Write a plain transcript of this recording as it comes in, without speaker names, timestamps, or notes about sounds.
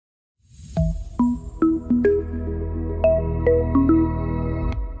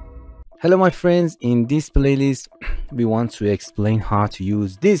Hello my friends, in this playlist we want to explain how to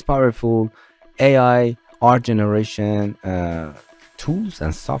use these powerful AI art generation tools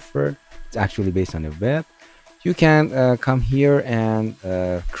and software. It's actually based on the web. You can come here and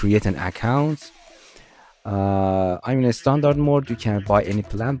create an account. I'm in a standard mode. You can buy any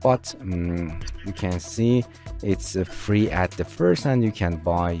plan, but you can see it's free at the first, and you can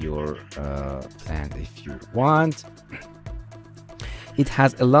buy your plan if you want. It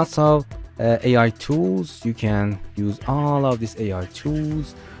has a lot of AI tools. You can use all of these AI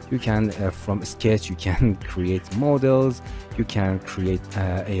tools. You can from sketch you can create models, you can create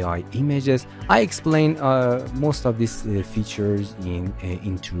AI images. I explain most of these features in an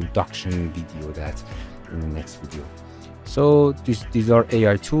introduction video that in the next video. So these are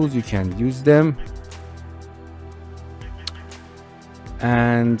AI tools, you can use them.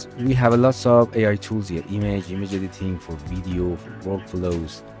 And we have a lot of AI tools here: image editing, for video, for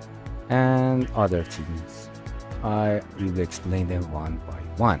workflows, and other things. I will explain them one by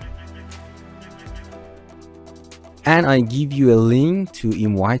one. And I give you a link to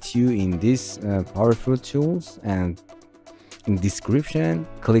invite you in these powerful tools, and in description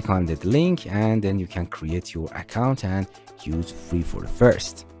click on that link, and then you can create your account and use free for the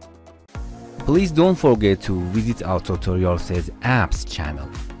first. Please don't forget to visit our TutorialCells apps channel.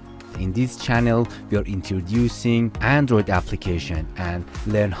 In this channel, we are introducing Android application and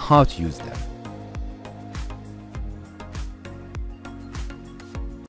learn how to use them.